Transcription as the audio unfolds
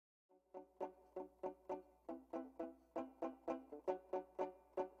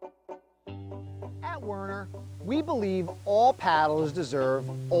At Werner, we believe all paddlers deserve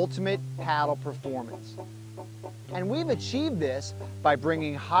ultimate paddle performance. And we've achieved this by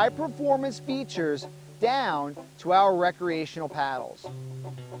bringing high performance features down to our recreational paddles.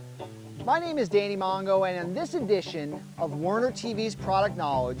 My name is Danny Mongo, and in this edition of Werner TV's Product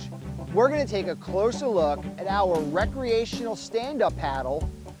Knowledge, we're going to take a closer look at our recreational stand-up paddle,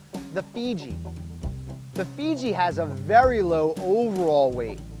 the Figi. The Figi has a very low overall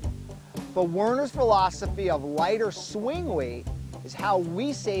weight, but Werner's philosophy of lighter swing weight is how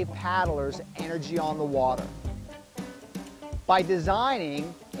we save paddlers energy on the water. By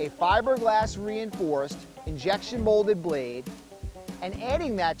designing a fiberglass reinforced injection molded blade and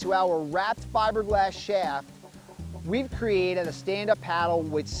adding that to our wrapped fiberglass shaft, we've created a stand-up paddle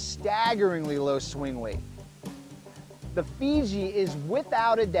with staggeringly low swing weight. The Figi is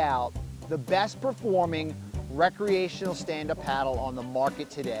without a doubt the best performing recreational stand-up paddle on the market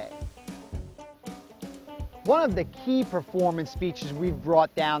today. One of the key performance features we've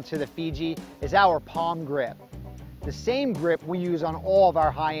brought down to the Figi is our palm grip, the same grip we use on all of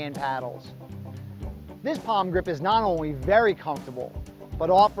our high-end paddles. This palm grip is not only very comfortable, but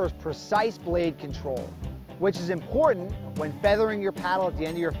offers precise blade control, which is important when feathering your paddle at the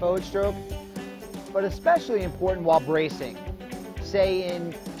end of your forward stroke, but especially important while bracing, say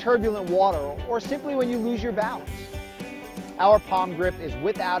in turbulent water or simply when you lose your balance. Our palm grip is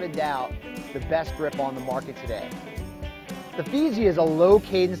without a doubt the best grip on the market today. The Figi is a low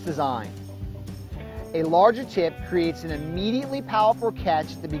cadence design. A larger tip creates an immediately powerful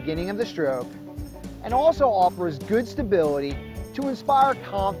catch at the beginning of the stroke and also offers good stability to inspire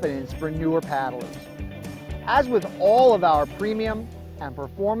confidence for newer paddlers. As with all of our premium and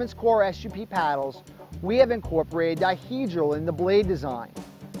performance core SUP paddles, we have incorporated dihedral in the blade design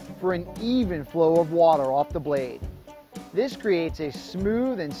for an even flow of water off the blade. This creates a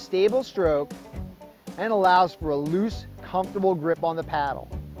smooth and stable stroke and allows for a loose, comfortable grip on the paddle.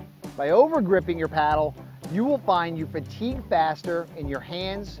 By over-gripping your paddle, you will find you fatigue faster in your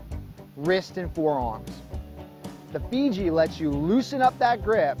hands, wrists, and forearms. The Figi lets you loosen up that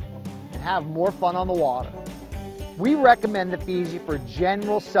grip and have more fun on the water. We recommend the Figi for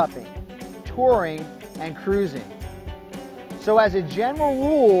general supping, touring, and cruising. So as a general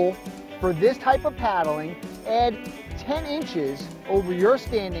rule, for this type of paddling, add 10 inches over your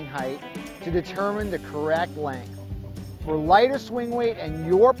standing height to determine the correct length. For lighter swing weight and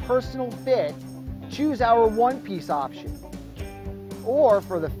your personal fit, choose our one-piece option. Or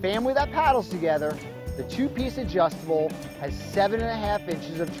for the family that paddles together, the two-piece adjustable has 7.5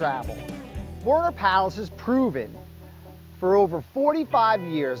 inches of travel. Werner Paddles has proven for over 45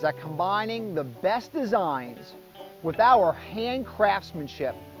 years that combining the best designs with our hand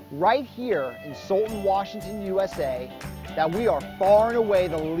craftsmanship right here in Sultan, Washington, USA, that we are far and away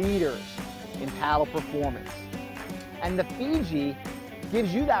the leaders in paddle performance. And the Figi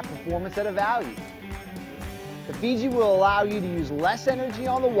gives you that performance at a value. The Figi will allow you to use less energy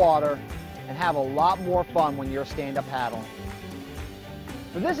on the water and have a lot more fun when you're stand-up paddling.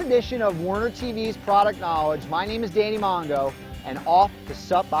 For this edition of Werner TV's Product Knowledge, my name is Danny Mongo, and off to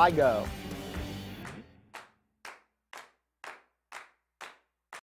SUP I go.